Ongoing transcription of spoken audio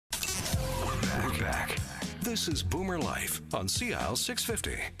back. This is Boomer Life on CL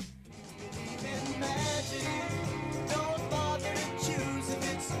 650. Don't bother to choose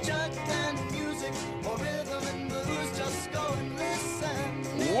if it's jug and music or rhythm and blues. Just go and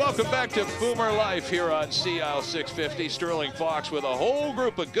listen. Welcome back to Boomer Life here on CL 650. Sterling Fox with a whole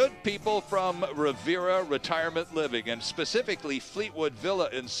group of good people from Revera Retirement Living, and specifically Fleetwood Villa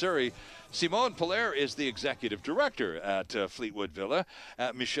in Surrey. Simone Polaire is the executive director at Fleetwood Villa.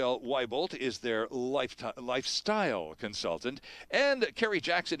 Michelle Weibolt is their lifestyle consultant. And Kerry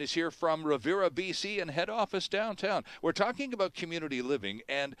Jackson is here from Revera, BC, and head office downtown. We're talking about community living,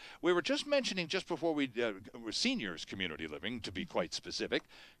 and we were just mentioning just before seniors community living, to be quite specific.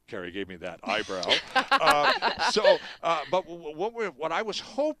 Kerry gave me that eyebrow. But what I was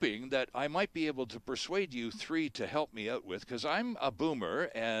hoping that I might be able to persuade you three to help me out with, because I'm a boomer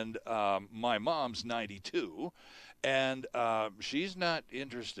and my mom's 92, and she's not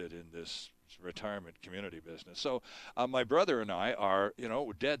interested in this retirement community business. So my brother and I are,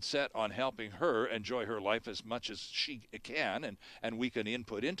 dead set on helping her enjoy her life as much as she can, and we can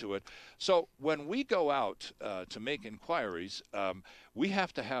input into it. So when we go out to make inquiries, we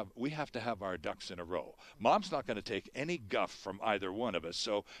have to have our ducks in a row. Mom's not going to take any guff from either one of us.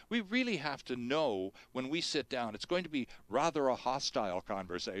 So we really have to know when we sit down. It's going to be rather a hostile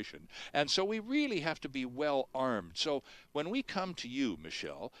conversation. And so we really have to be well armed. So when we come to you,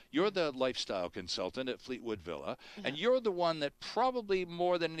 Michelle, you're the lifestyle consultant at Fleetwood Villa, and you're the one that probably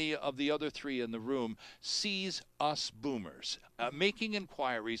more than any of the other three in the room sees us boomers making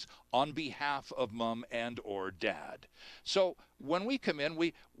inquiries on behalf of mom and or dad. So when we come in,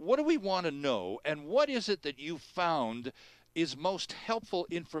 what do we want to know, and what is it that you found is most helpful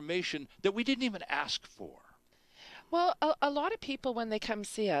information that we didn't even ask for? Well, a lot of people, when they come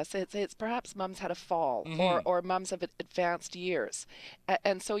see us, it's perhaps mom's had a fall, or mom's have advanced years,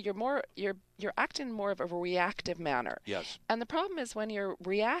 and so you're acting more of a reactive manner. Yes. And the problem is, when you're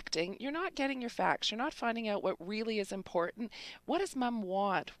reacting, you're not getting your facts. You're not finding out what really is important. What does mom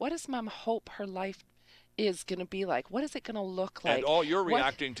want? What does mom hope her life is going to be like? What is it going to look like? And all you're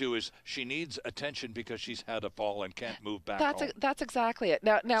reacting to is she needs attention because she's had a fall and can't move back home. That's exactly it.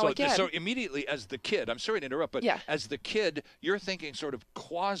 Now again. So immediately as the kid, I'm sorry to interrupt, but as the kid, you're thinking sort of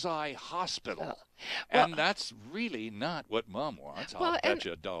quasi-hospital. And that's really not what mom wants. I'll bet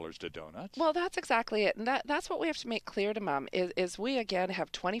you dollars to donuts. Well, that's exactly it. And that's what we have to make clear to mom is we, again,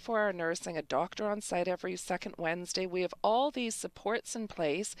 have 24-hour nursing, a doctor on site every second Wednesday. We have all these supports in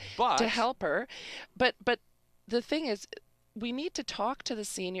place to help her. But the thing is, we need to talk to the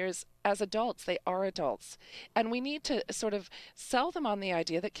seniors as adults. They are adults. And we need to sort of sell them on the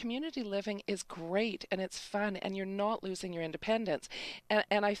idea that community living is great and it's fun and you're not losing your independence.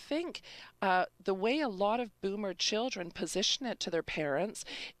 And I think the way a lot of boomer children position it to their parents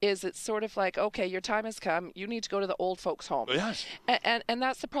is it's sort of like, okay, your time has come. You need to go to the old folks' home. Yes. And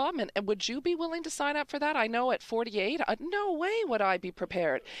that's the problem. And would you be willing to sign up for that? I know at 48, no way would I be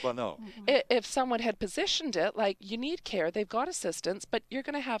prepared. Well, no. If someone had positioned it like, you need care, they've got assistance, but you're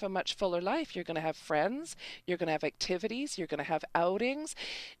going to have a much fuller life. You're going to have friends, you're going to have activities, you're going to have outings.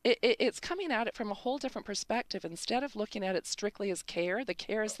 It's coming at it from a whole different perspective. Instead of looking at it strictly as care, the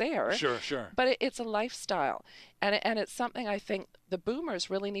care is there. Sure. But it's a lifestyle. And it's something I think the boomers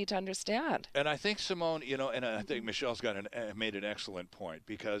really need to understand. And I think, Simone, and I think Michelle's made an excellent point,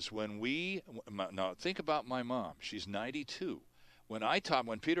 because now think about my mom. She's 92. When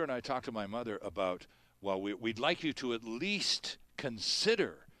Peter and I talked to my mother about, well, we'd like you to at least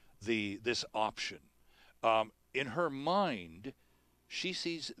consider this option. In her mind, she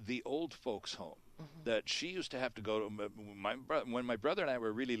sees the old folks' home that she used to have to go to. When my brother and I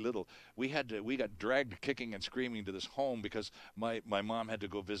were really little, we got dragged kicking and screaming to this home because my mom had to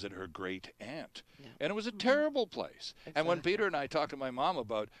go visit her great aunt. And it was a terrible place. Exactly. And when Peter and I talked to my mom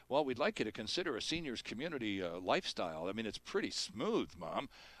about, well, we'd like you to consider a seniors community lifestyle. I mean, it's pretty smooth, Mom.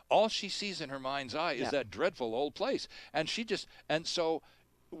 All she sees in her mind's eye is that dreadful old place. And so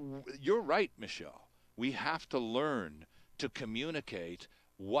you're right, Michelle. We have to learn to communicate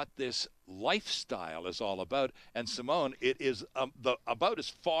what this lifestyle is all about. And Simone, it is about as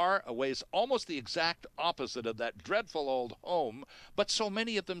far away as almost the exact opposite of that dreadful old home. But so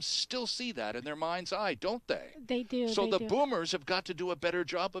many of them still see that in their mind's eye, don't they? They do. So the boomers have got to do a better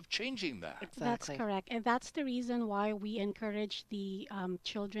job of changing that. Exactly. That's correct. And that's the reason why we encourage the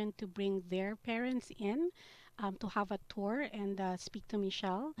children to bring their parents in. to have a tour and speak to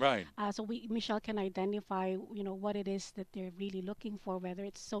Michelle. Right. So Michelle can identify, what it is that they're really looking for, whether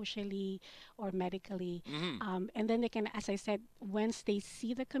it's socially or medically. And then they can, as I said, once they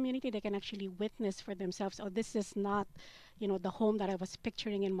see the community, they can actually witness for themselves, oh, this is not, the home that I was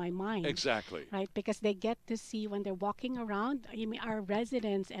picturing in my mind. Exactly. Right, because they get to see when they're walking around. I mean, our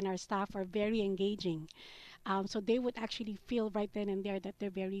residents and our staff are very engaging. So they would actually feel right then and there that they're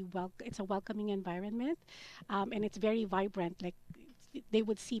very it's a welcoming environment, and it's very vibrant. Like they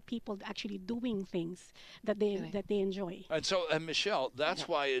would see people actually doing things that they enjoy. And so, Michelle, that's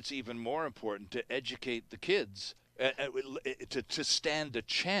why it's even more important to educate the kids. To stand a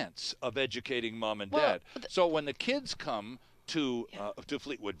chance of educating mom and dad. So when the kids come to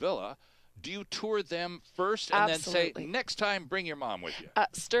Fleetwood Villa, do you tour them first and Absolutely. then say, next time, bring your mom with you?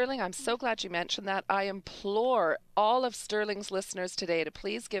 Sterling, I'm so glad you mentioned that. I implore all of Sterling's listeners today to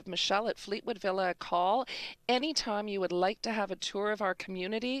please give Michelle at Fleetwood Villa a call. Anytime you would like to have a tour of our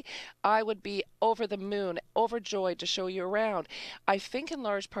community, I would be over the moon, overjoyed to show you around. I think in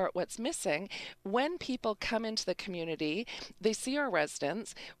large part what's missing, when people come into the community, they see our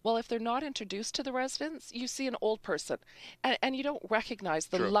residents. Well, if they're not introduced to the residents, you see an old person, and you don't recognize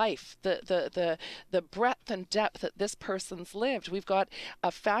the life, the breadth and depth that this person's lived. We've got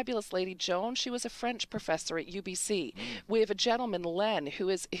a fabulous lady, Joan. She was a French professor at UBC. We have a gentleman, Len, who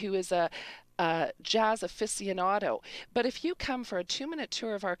is a jazz aficionado. But if you come for a 2-minute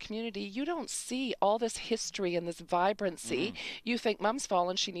tour of our community, you don't see all this history and this vibrancy. You think mom's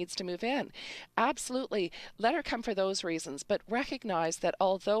fallen, she needs to move in. Absolutely. Let her come for those reasons. But recognize that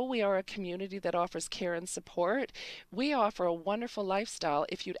although we are a community that offers care and support, we offer a wonderful lifestyle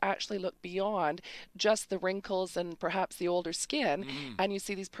if you'd actually look beyond just the wrinkles and perhaps the older skin, and you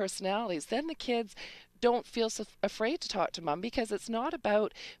see these personalities. Then the kids don't feel so afraid to talk to mom, because it's not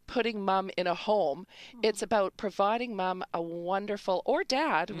about putting mom in a home. It's about providing mom a wonderful, or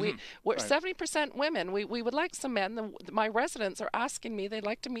dad. We're 70% women. We would like some men. My residents are asking me they'd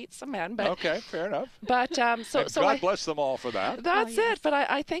like to meet some men. But okay, fair enough. But so God bless them all for that. That's it. But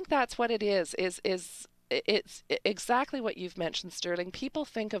I think that's what it is it's exactly what you've mentioned, Sterling. People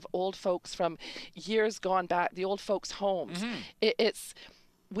think of old folks from years gone back, the old folks' homes.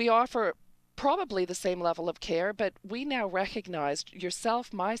 We offer probably the same level of care, but we now recognize,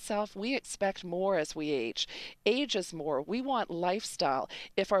 yourself, myself, we expect more as we age. Age is more. We want lifestyle.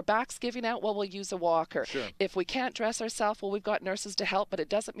 If our back's giving out, well, we'll use a walker. Sure. If we can't dress ourselves, well, we've got nurses to help, but it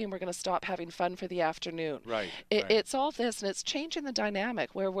doesn't mean we're going to stop having fun for the afternoon. Right. It's all this, and it's changing the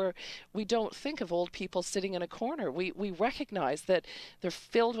dynamic where we don't think of old people sitting in a corner. We recognize that they're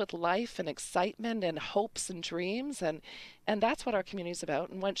filled with life and excitement and hopes and dreams, and that's what our community is about.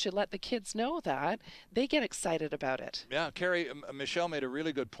 And once you let the kids know that, they get excited about it. Yeah, Carrie, Michelle made a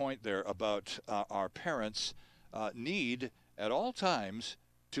really good point there about our parents need at all times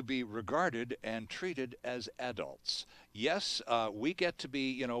to be regarded and treated as adults. Yes, we get to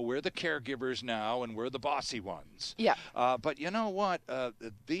be, we're the caregivers now and we're the bossy ones. Yeah. But you know what?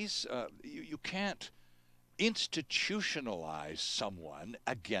 You can't institutionalize someone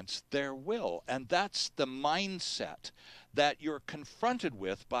against their will. And that's the mindset that you're confronted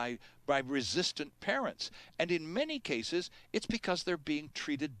with by resistant parents. And in many cases, it's because they're being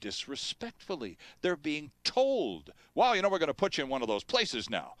treated disrespectfully. They're being told, well, we're going to put you in one of those places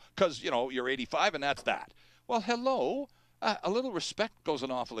now because, you're 85 and that's that. Well, hello. A little respect goes an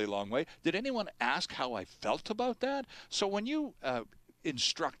awfully long way. Did anyone ask how I felt about that? So when you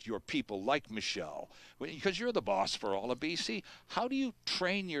instruct your people like Michelle, because you're the boss for all of BC, how do you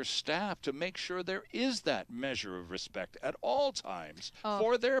train your staff to make sure there is that measure of respect at all times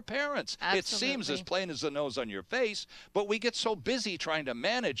for their parents? Absolutely. It seems as plain as the nose on your face, but we get so busy trying to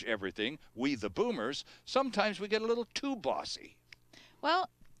manage everything, we the boomers, sometimes we get a little too bossy. Well,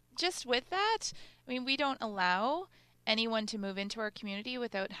 just with that, we don't allow anyone to move into our community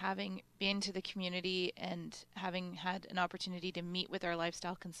without having been to the community and having had an opportunity to meet with our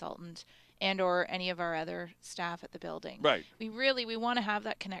lifestyle consultant and or any of our other staff at the building. Right. We want to have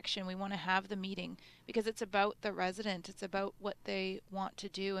that connection. We want to have the meeting because it's about the resident. It's about what they want to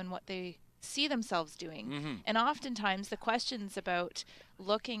do and what they see themselves doing. And oftentimes the question's about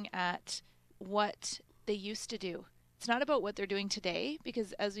looking at what they used to do. It's not about what they're doing today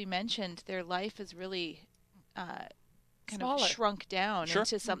because, as we mentioned, their life is really kind of shrunk down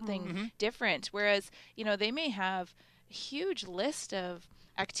into something different. Whereas, they may have a huge list of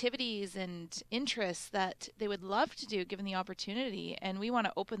activities and interests that they would love to do given the opportunity, and we want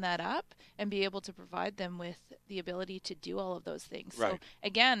to open that up and be able to provide them with the ability to do all of those things. Right. So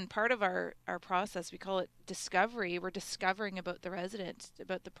again, part of our process, we call it discovery. We're discovering about the resident,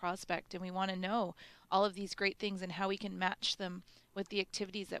 about the prospect, and we want to know all of these great things and how we can match them with the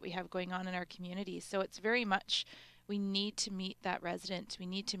activities that we have going on in our community. So it's very much, we need to meet that resident. We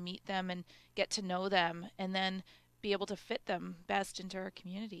need to meet them and get to know them, and then be able to fit them best into our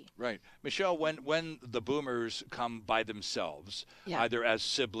community. Right. Michelle, when the boomers come by themselves, either as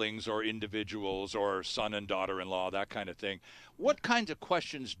siblings or individuals or son and daughter-in-law, that kind of thing, what kinds of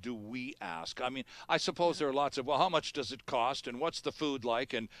questions do we ask? I mean, I suppose there are lots of, well, how much does it cost, and what's the food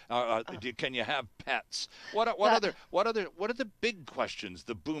like, and can you have pets? What are the big questions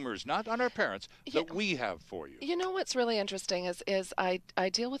the boomers, not on our parents, that we have for you? You know what's really interesting is I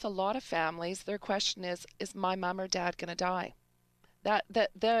deal with a lot of families. Their question is my mom or dad going to die?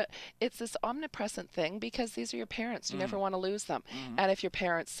 It's this omnipresent thing, because these are your parents. You never want to lose them. And if your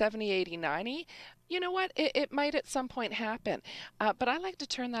parents 70, 80, 90, you know what? It might at some point happen. But I like to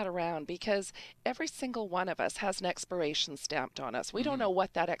turn that around, because every single one of us has an expiration stamped on us. We don't know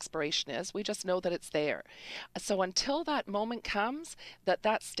what that expiration is. We just know that it's there. So until that moment comes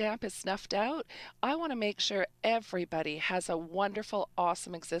that stamp is snuffed out, I want to make sure everybody has a wonderful,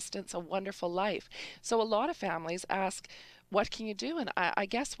 awesome existence, a wonderful life. So a lot of families ask, what can you do? And I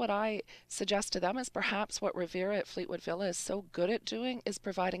guess what I suggest to them is perhaps what Revera at Fleetwood Villa is so good at doing is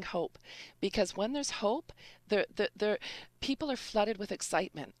providing hope. Because when there's hope, people are flooded with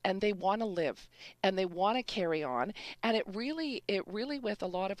excitement, and they want to live, and they want to carry on. And it really, with a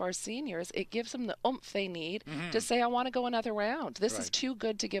lot of our seniors, it gives them the oomph they need to say, I want to go another round. This is too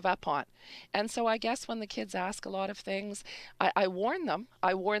good to give up on. And so I guess when the kids ask a lot of things, I warn them.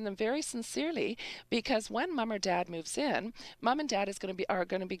 I warn them very sincerely, because when mom or dad moves in, mom and dad are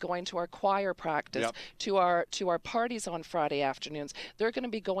going to be going to our choir practice, to our parties on Friday afternoons. They're going to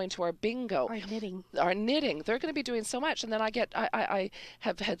be going to our bingo, our knitting. They're going to be doing so much. And then I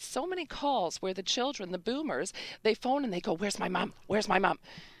have had so many calls where the children, the boomers, they phone and they go, where's my mom? Where's my mom?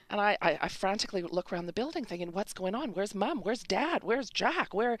 And I frantically look around the building thinking, what's going on? Where's mom? Where's dad? Where's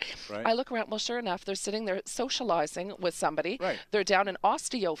Jack? I look around, well, sure enough, they're sitting there socializing with somebody. They're down in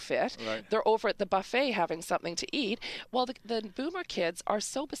OsteoFit. They're over at the buffet having something to eat. Well, the boomer kids are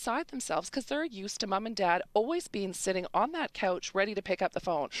so beside themselves because they're used to mom and dad always being sitting on that couch ready to pick up the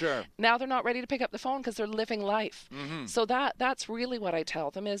phone. Now they're not ready to pick up the phone because they're living life. So that's really what I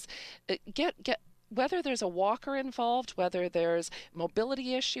tell them is whether there's a walker involved, whether there's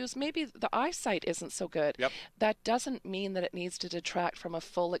mobility issues, maybe the eyesight isn't so good. That doesn't mean that it needs to detract from a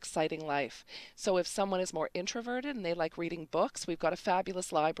full, exciting life. So if someone is more introverted and they like reading books, we've got a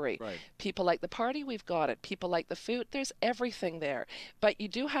fabulous library. People like the party, we've got it. People like the food, there's everything there. But you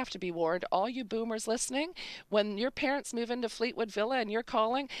do have to be warned, all you boomers listening, when your parents move into Fleetwood Villa and you're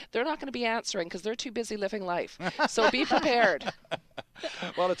calling, they're not going to be answering because they're too busy living life. So be prepared.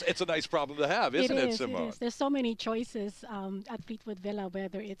 Well, it's a nice problem to have, isn't it, Simone? It is. There's so many choices at Fleetwood Villa,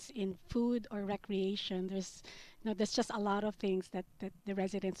 whether it's in food or recreation. There's just a lot of things that the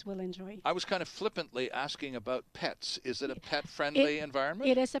residents will enjoy. I was kind of flippantly asking about pets. Is it a pet-friendly environment?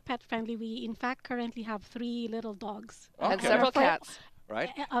 It is a pet-friendly. We, in fact, currently have 3 little dogs. And several cats.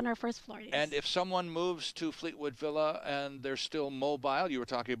 On our first floor, yes. And if someone moves to Fleetwood Villa and they're still mobile, you were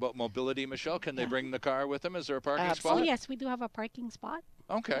talking about mobility, Michelle, can they bring the car with them? Is there a parking spot? Oh, yes, we do have a parking spot.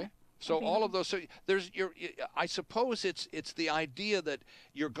 Okay. So all of those, so I suppose it's the idea that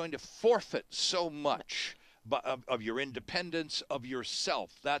you're going to forfeit so much of your independence, of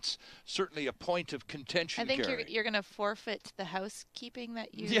yourself. That's certainly a point of contention. I think Carrie. you're going to forfeit the housekeeping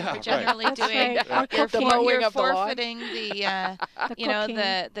that you Yeah, are generally right. doing. Right. You're forfeiting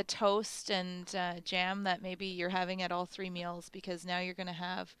the toast and jam that maybe you're having at all 3 meals, because now you're going to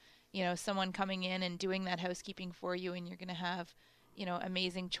have someone coming in and doing that housekeeping for you, and you're going to have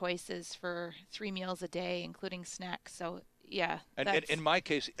amazing choices for 3 meals a day, including snacks. So yeah. And in my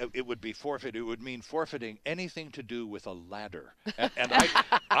case, it would be forfeit. It would mean forfeiting anything to do with a ladder. And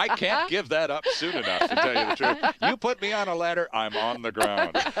I can't give that up soon enough, to tell you the truth. You put me on a ladder, I'm on the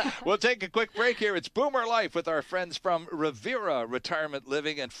ground. We'll take a quick break here. It's Boomer Life with our friends from Revera Retirement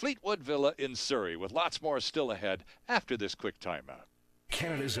Living and Fleetwood Villa in Surrey, with lots more still ahead after this quick timeout.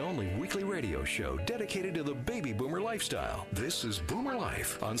 Canada's only weekly radio show dedicated to the baby boomer lifestyle. This is Boomer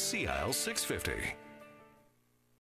Life on CIL 650.